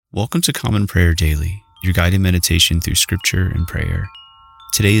Welcome to Common Prayer Daily, your guided meditation through scripture and prayer.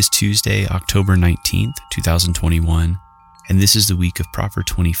 Today is Tuesday, October 19th, 2021, and this is the week of Proper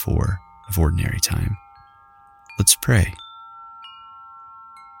 24 of Ordinary Time. Let's pray.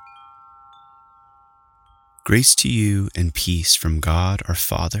 Grace to you and peace from God our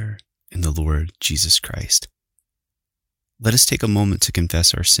Father and the Lord Jesus Christ. Let us take a moment to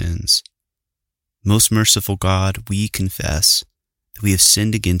confess our sins. Most merciful God, we confess that we have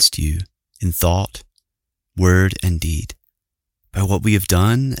sinned against you in thought, word, and deed, by what we have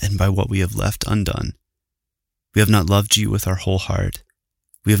done and by what we have left undone. We have not loved you with our whole heart.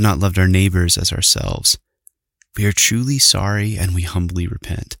 We have not loved our neighbors as ourselves. We are truly sorry and we humbly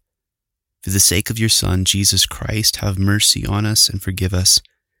repent. For the sake of your Son, Jesus Christ, have mercy on us and forgive us,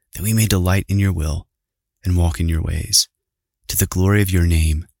 that we may delight in your will and walk in your ways. To the glory of your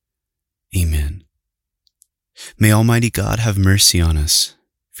name. Amen. May Almighty God have mercy on us,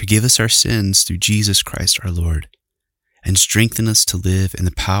 forgive us our sins through Jesus Christ our Lord, and strengthen us to live in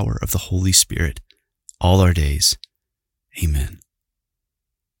the power of the Holy Spirit all our days. Amen.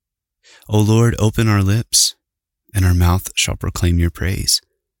 O Lord, open our lips, and our mouth shall proclaim your praise.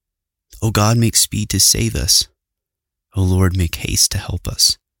 O God, make speed to save us. O Lord, make haste to help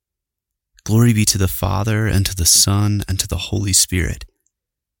us. Glory be to the Father, and to the Son, and to the Holy Spirit,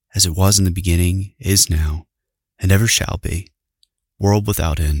 as it was in the beginning, is now, and ever shall be, world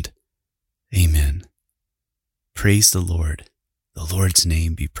without end. Amen. Praise the Lord. The Lord's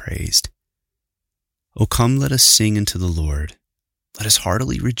name be praised. O come, let us sing unto the Lord. Let us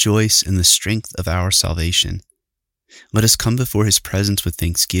heartily rejoice in the strength of our salvation. Let us come before his presence with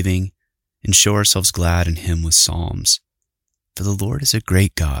thanksgiving, and show ourselves glad in him with psalms. For the Lord is a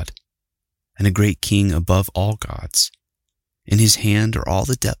great God, and a great King above all gods. In his hand are all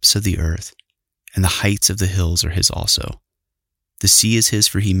the depths of the earth, and the heights of the hills are his also. The sea is his,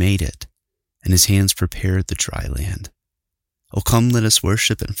 for he made it, and his hands prepared the dry land. O come, let us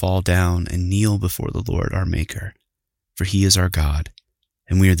worship and fall down and kneel before the Lord our Maker, for he is our God,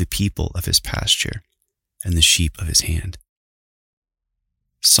 and we are the people of his pasture, and the sheep of his hand.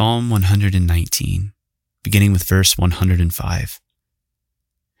 Psalm 119, beginning with verse 105.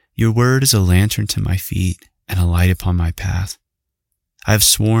 Your word is a lantern to my feet and a light upon my path. I have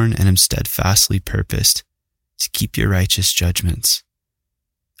sworn and am steadfastly purposed to keep your righteous judgments.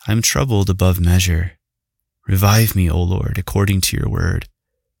 I am troubled above measure. Revive me, O Lord, according to your word.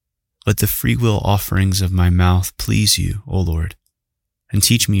 Let the freewill offerings of my mouth please you, O Lord, and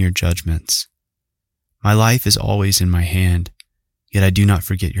teach me your judgments. My life is always in my hand, yet I do not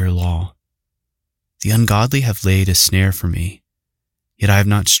forget your law. The ungodly have laid a snare for me, yet I have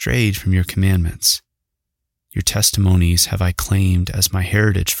not strayed from your commandments. Your testimonies have I claimed as my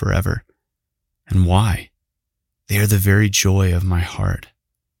heritage forever. And why? They are the very joy of my heart.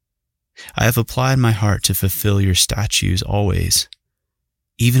 I have applied my heart to fulfill your statutes always,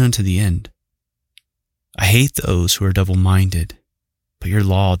 even unto the end. I hate those who are double-minded, but your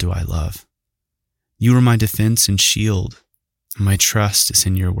law do I love. You are my defense and shield, and my trust is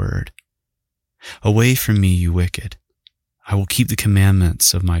in your word. Away from me, you wicked. I will keep the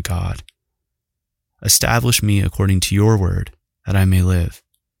commandments of my God. Establish me according to your word, that I may live,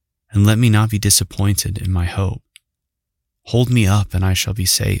 and let me not be disappointed in my hope. Hold me up, and I shall be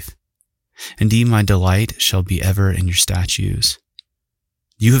safe. Indeed, my delight shall be ever in your statutes.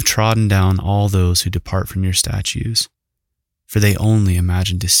 You have trodden down all those who depart from your statutes, for they only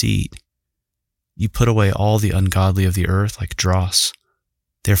imagine deceit. You put away all the ungodly of the earth like dross.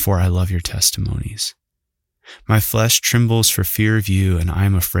 Therefore I love your testimonies. My flesh trembles for fear of you, and I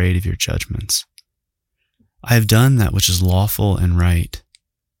am afraid of your judgments. I have done that which is lawful and right.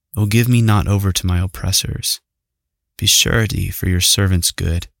 O give me not over to my oppressors. Be surety for your servant's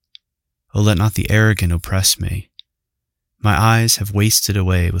good. O let not the arrogant oppress me. My eyes have wasted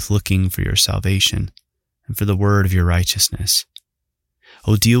away with looking for your salvation and for the word of your righteousness.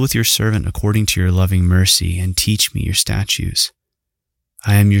 O deal with your servant according to your loving mercy and teach me your statutes.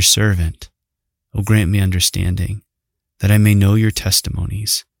 I am your servant. O grant me understanding, that I may know your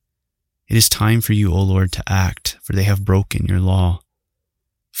testimonies. It is time for you, O Lord, to act, for they have broken your law.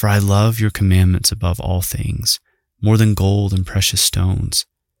 For I love your commandments above all things, more than gold and precious stones.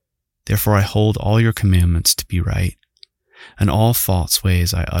 Therefore I hold all your commandments to be right, and all false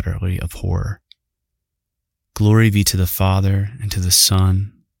ways I utterly abhor. Glory be to the Father, and to the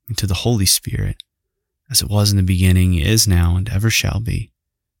Son, and to the Holy Spirit, as it was in the beginning, is now, and ever shall be,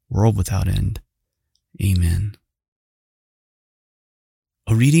 world without end. Amen.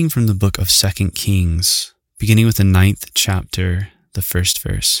 A reading from the book of 2 Kings, beginning with the 9th chapter, the first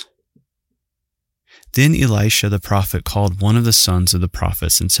verse. Then Elisha the prophet called one of the sons of the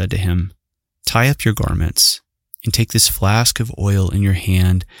prophets and said to him, "Tie up your garments, and take this flask of oil in your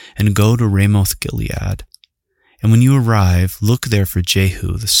hand, and go to Ramoth Gilead. And when you arrive, look there for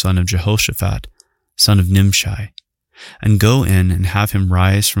Jehu the son of Jehoshaphat, son of Nimshi, and go in and have him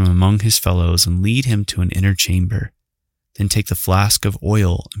rise from among his fellows and lead him to an inner chamber. Then take the flask of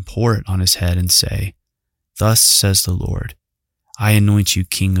oil and pour it on his head and say, 'Thus says the Lord, I anoint you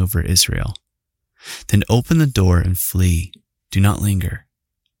king over Israel.' Then open the door and flee. Do not linger."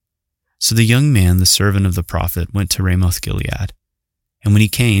 So the young man, the servant of the prophet, went to Ramoth Gilead. And when he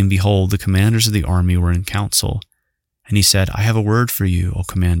came, behold, the commanders of the army were in council. And he said, "I have a word for you, O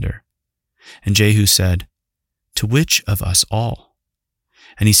commander." And Jehu said, "To which of us all?"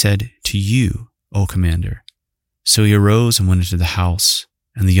 And he said, "To you, O commander." So he arose and went into the house.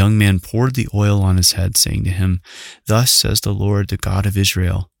 And the young man poured the oil on his head, saying to him, "Thus says the Lord, the God of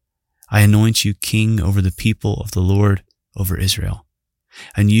Israel, I anoint you king over the people of the Lord, over Israel.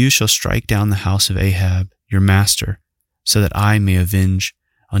 And you shall strike down the house of Ahab, your master, so that I may avenge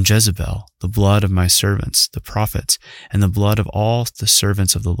on Jezebel the blood of my servants, the prophets, and the blood of all the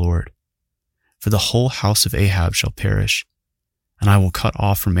servants of the Lord. For the whole house of Ahab shall perish, and I will cut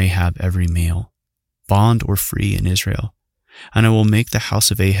off from Ahab every male, bond or free in Israel. And I will make the house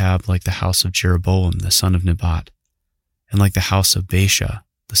of Ahab like the house of Jeroboam the son of Nebat, and like the house of Baasha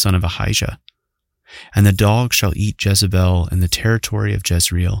the son of Ahijah. And the dog shall eat Jezebel in the territory of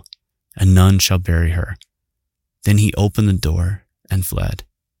Jezreel, and none shall bury her." Then he opened the door and fled.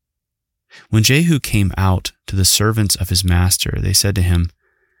 When Jehu came out to the servants of his master, they said to him,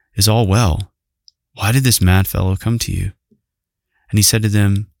 "Is all well? Why did this mad fellow come to you?" And he said to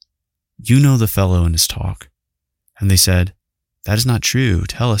them, "You know the fellow and his talk." And they said, "That is not true.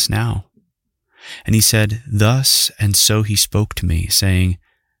 Tell us now." And he said, "Thus and so he spoke to me, saying,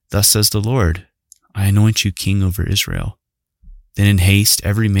 'Thus says the Lord, I anoint you king over Israel.' Then in haste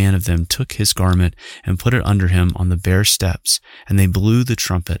every man of them took his garment and put it under him on the bare steps, and they blew the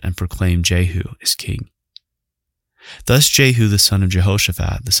trumpet and proclaimed Jehu as king. Thus Jehu the son of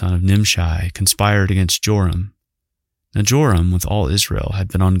Jehoshaphat, the son of Nimshi, conspired against Joram. Now Joram with all Israel had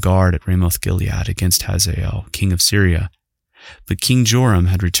been on guard at Ramoth Gilead against Hazael, king of Syria. But King Joram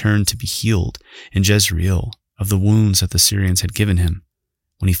had returned to be healed in Jezreel of the wounds that the Syrians had given him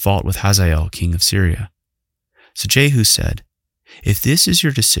when he fought with Hazael, king of Syria. So Jehu said, "If this is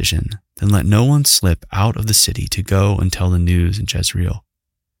your decision, then let no one slip out of the city to go and tell the news in Jezreel."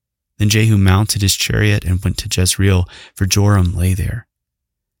 Then Jehu mounted his chariot and went to Jezreel, for Joram lay there.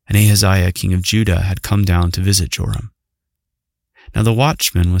 And Ahaziah, king of Judah, had come down to visit Joram. Now the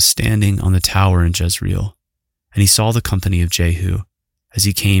watchman was standing on the tower in Jezreel, and he saw the company of Jehu, as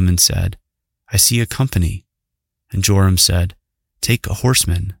he came and said, "I see a company." And Joram said, "Take a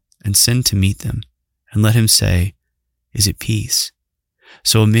horseman and send to meet them, and let him say, 'Is it peace?'"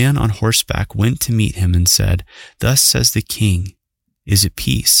 So a man on horseback went to meet him and said, "Thus says the king, 'Is it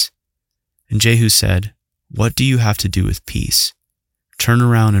peace?'" And Jehu said, "What do you have to do with peace? Turn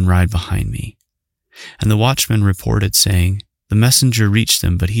around and ride behind me." And the watchman reported, saying, "The messenger reached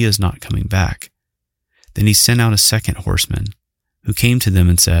them, but he is not coming back." Then he sent out a second horseman, who came to them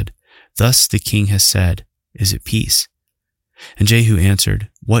and said, "Thus the king has said, 'Is it peace?'" And Jehu answered,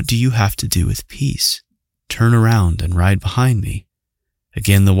 "What do you have to do with peace? Turn around and ride behind me."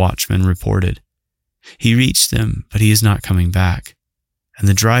 Again the watchman reported, "He reached them, but he is not coming back. And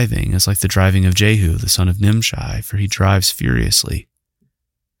the driving is like the driving of Jehu, the son of Nimshi, for he drives furiously."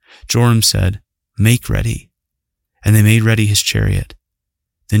 Joram said, "Make ready." And they made ready his chariot.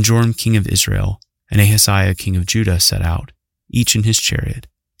 Then Joram king of Israel and Ahaziah king of Judah set out, each in his chariot,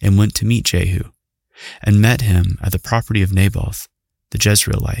 and went to meet Jehu, and met him at the property of Naboth, the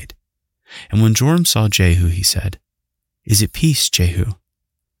Jezreelite. And when Joram saw Jehu, he said, "Is it peace, Jehu?"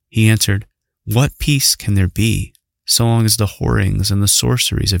 He answered, "What peace can there be, so long as the whorings and the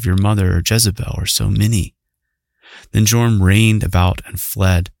sorceries of your mother Jezebel are so many?" Then Joram reined about and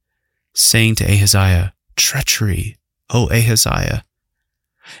fled, saying to Ahaziah, "Treachery, O Ahaziah!"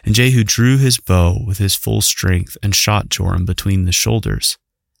 And Jehu drew his bow with his full strength and shot Joram between the shoulders,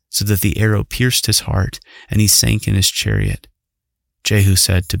 so that the arrow pierced his heart, and he sank in his chariot. Jehu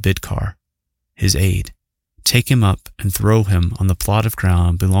said to Bidkar, his aide, "Take him up and throw him on the plot of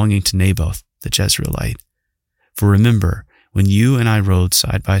ground belonging to Naboth the Jezreelite. For remember, when you and I rode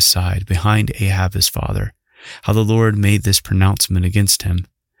side by side behind Ahab his father, how the Lord made this pronouncement against him.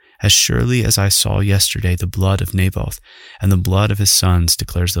 As surely as I saw yesterday the blood of Naboth and the blood of his sons,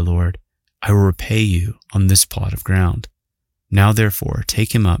 declares the Lord, I will repay you on this plot of ground. Now therefore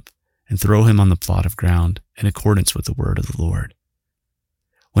take him up and throw him on the plot of ground in accordance with the word of the Lord."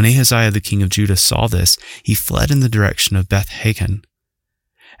 When Ahaziah the king of Judah saw this, he fled in the direction of Beth-Hagan.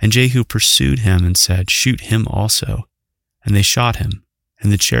 And Jehu pursued him and said, "Shoot him also." And they shot him in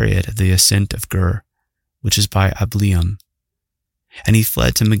the chariot at the ascent of Gur, which is by Ableam. And he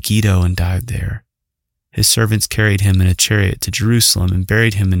fled to Megiddo and died there. His servants carried him in a chariot to Jerusalem and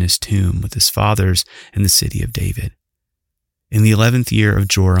buried him in his tomb with his fathers in the city of David. In the 11th year of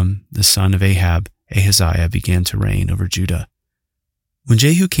Joram, the son of Ahab, Ahaziah began to reign over Judah. When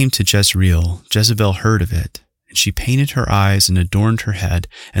Jehu came to Jezreel, Jezebel heard of it, and she painted her eyes and adorned her head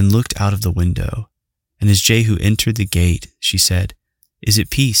and looked out of the window. And as Jehu entered the gate, she said, "Is it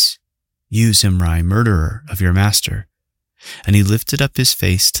peace, you Zimri, murderer of your master?" And he lifted up his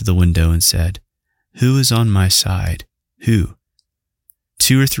face to the window and said, "Who is on my side? Who?"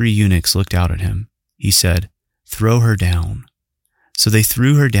 2 or 3 eunuchs looked out at him. He said, "Throw her down." So they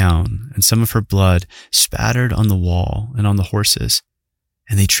threw her down, and some of her blood spattered on the wall and on the horses,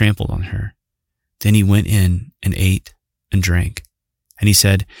 and they trampled on her. Then he went in and ate and drank. And he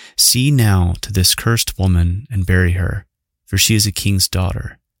said, "See now to this cursed woman and bury her, for she is a king's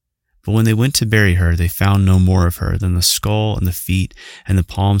daughter." But when they went to bury her, they found no more of her than the skull and the feet and the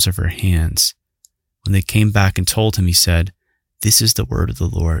palms of her hands. When they came back and told him, he said, "This is the word of the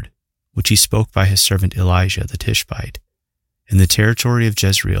Lord, which he spoke by his servant Elijah the Tishbite. In the territory of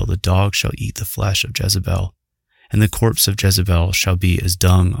Jezreel the dog shall eat the flesh of Jezebel, and the corpse of Jezebel shall be as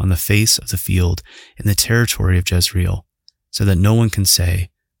dung on the face of the field in the territory of Jezreel, so that no one can say,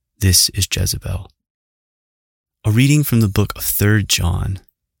 'This is Jezebel.'" A reading from the book of 3 John.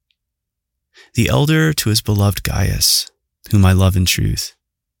 The elder to his beloved Gaius, whom I love in truth.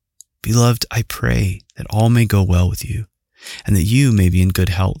 Beloved, I pray that all may go well with you, and that you may be in good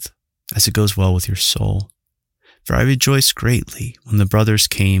health, as it goes well with your soul. For I rejoiced greatly when the brothers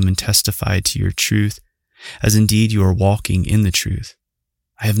came and testified to your truth, as indeed you are walking in the truth.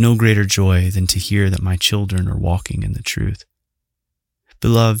 I have no greater joy than to hear that my children are walking in the truth.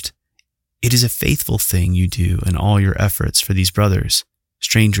 Beloved, it is a faithful thing you do in all your efforts for these brothers,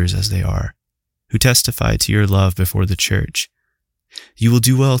 strangers as they are, who testify to your love before the church. You will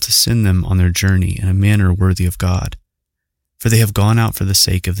do well to send them on their journey in a manner worthy of God, for they have gone out for the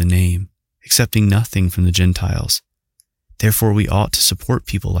sake of the name, accepting nothing from the Gentiles. Therefore we ought to support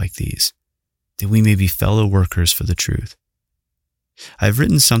people like these, that we may be fellow workers for the truth. I have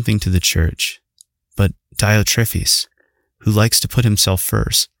written something to the church, but Diotrephes, who likes to put himself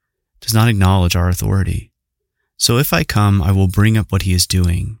first, does not acknowledge our authority. So if I come, I will bring up what he is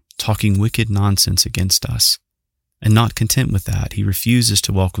doing, talking wicked nonsense against us. And not content with that, he refuses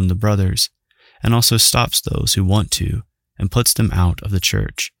to welcome the brothers, and also stops those who want to, and puts them out of the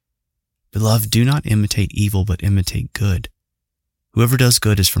church. Beloved, do not imitate evil, but imitate good. Whoever does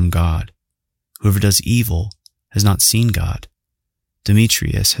good is from God. Whoever does evil has not seen God.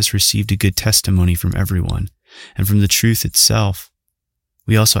 Demetrius has received a good testimony from everyone, and from the truth itself.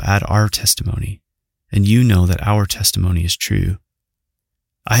 We also add our testimony, and you know that our testimony is true.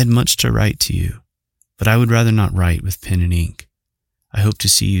 I had much to write to you, but I would rather not write with pen and ink. I hope to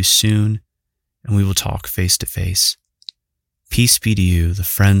see you soon, and we will talk face to face. Peace be to you. The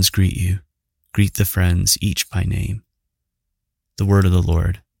friends greet you. Greet the friends, each by name. The word of the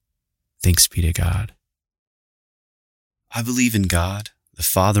Lord. Thanks be to God. I believe in God, the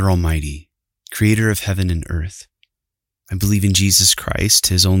Father Almighty, creator of heaven and earth. I believe in Jesus Christ,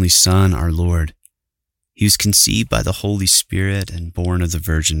 his only Son, our Lord. He was conceived by the Holy Spirit and born of the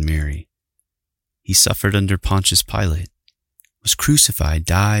Virgin Mary. He suffered under Pontius Pilate, was crucified,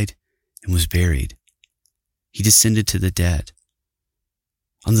 died, and was buried. He descended to the dead.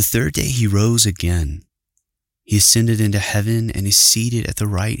 On the 3rd day he rose again. He ascended into heaven and is seated at the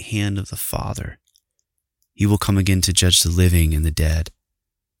right hand of the Father. He will come again to judge the living and the dead.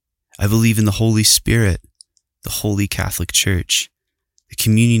 I believe in the Holy Spirit, the Holy Catholic Church, the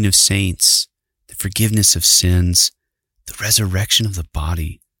communion of saints, the forgiveness of sins, the resurrection of the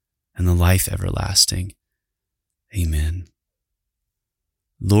body, and the life everlasting. Amen.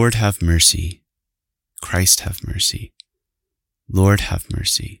 Lord, have mercy. Christ, have mercy. Lord, have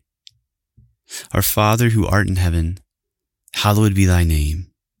mercy. Our Father who art in heaven, hallowed be thy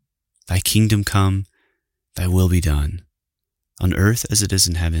name. Thy kingdom come, thy will be done, on earth as it is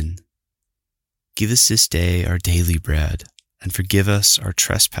in heaven. Give us this day our daily bread, and forgive us our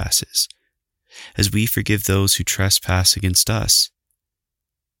trespasses, as we forgive those who trespass against us.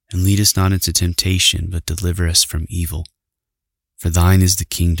 And lead us not into temptation, but deliver us from evil. For thine is the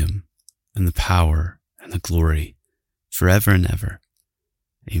kingdom, and the power, and the glory, forever and ever.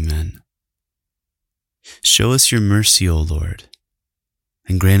 Amen. Show us your mercy, O Lord,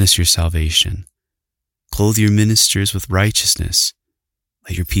 and grant us your salvation. Clothe your ministers with righteousness,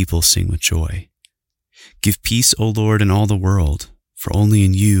 Let your people sing with joy. Give peace, O Lord, in all the world, for only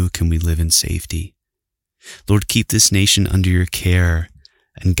in you can we live in safety. Lord, keep this nation under your care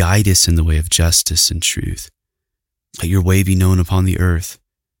and guide us in the way of justice and truth. Let your way be known upon the earth,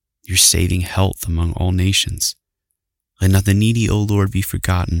 your saving health among all nations. Let not the needy, O Lord, be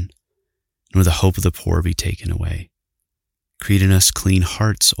forgotten, nor the hope of the poor be taken away. Create in us clean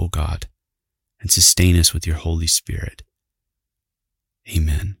hearts, O God, and sustain us with your Holy Spirit.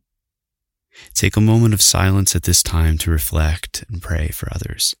 Amen. Take a moment of silence at this time to reflect and pray for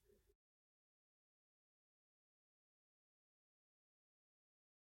others.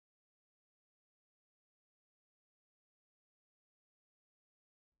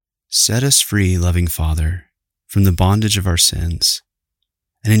 Set us free, loving Father, from the bondage of our sins,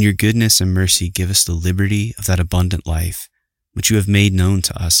 and in your goodness and mercy give us the liberty of that abundant life which you have made known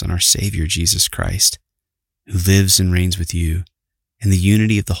to us in our Savior Jesus Christ, who lives and reigns with you in the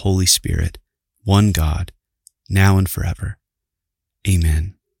unity of the Holy Spirit, one God, now and forever.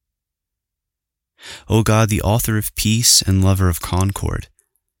 Amen. O God, the author of peace and lover of concord,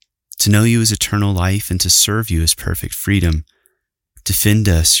 to know you is eternal life and to serve you is perfect freedom. Defend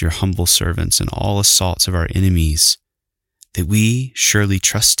us, your humble servants, in all assaults of our enemies, that we, surely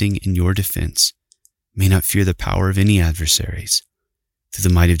trusting in your defense, may not fear the power of any adversaries, through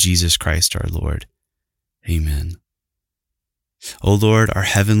the might of Jesus Christ our Lord. Amen. O Lord, our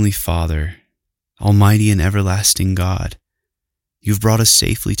heavenly Father, almighty and everlasting God, you have brought us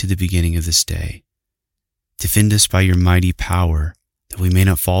safely to the beginning of this day. Defend us by your mighty power, that we may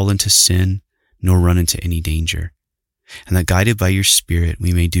not fall into sin nor run into any danger, and that guided by your Spirit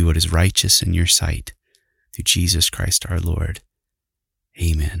we may do what is righteous in your sight, through Jesus Christ our Lord.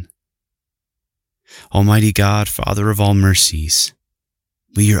 Amen. Almighty God, Father of all mercies,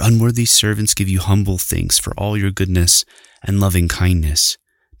 we, your unworthy servants, give you humble thanks for all your goodness and loving kindness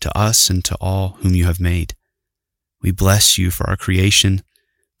to us and to all whom you have made. We bless you for our creation,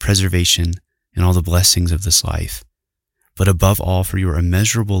 preservation, and all the blessings of this life, but above all for your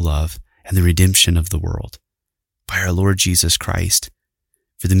immeasurable love and the redemption of the world. By our Lord Jesus Christ,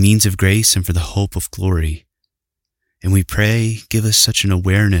 for the means of grace and for the hope of glory. And we pray, give us such an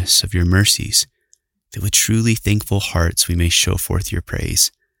awareness of your mercies, that with truly thankful hearts we may show forth your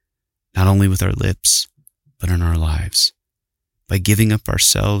praise, not only with our lips, but in our lives, by giving up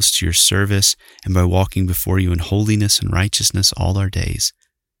ourselves to your service and by walking before you in holiness and righteousness all our days.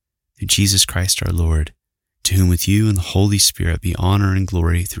 Through Jesus Christ our Lord, to whom with you and the Holy Spirit be honor and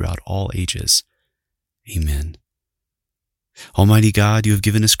glory throughout all ages. Amen. Almighty God, you have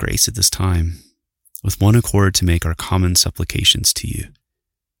given us grace at this time, with one accord to make our common supplications to you.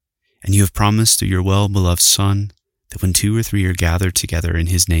 And you have promised through your well-beloved Son that when 2 or 3 are gathered together in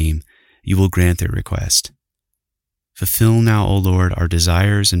his name, you will grant their request. Fulfill now, O Lord, our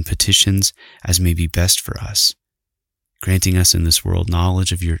desires and petitions as may be best for us, granting us in this world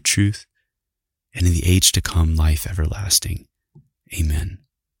knowledge of your truth, and in the age to come life everlasting. Amen.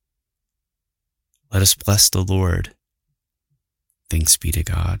 Let us bless the Lord. Thanks be to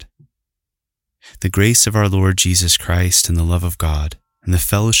God. The grace of our Lord Jesus Christ and the love of God and the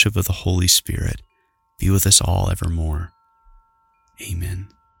fellowship of the Holy Spirit be with us all evermore. Amen.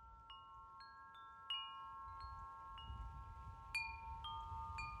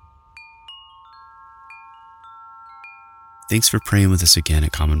 Thanks for praying with us again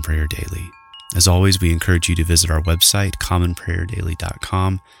at Common Prayer Daily. As always, we encourage you to visit our website,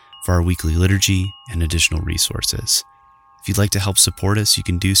 commonprayerdaily.com, for our weekly liturgy and additional resources. If you'd like to help support us, you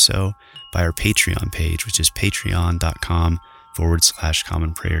can do so by our Patreon page, which is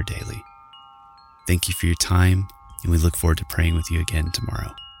patreon.com/commonprayerdaily. Thank you for your time, and we look forward to praying with you again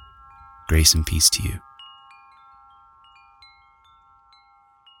tomorrow. Grace and peace to you.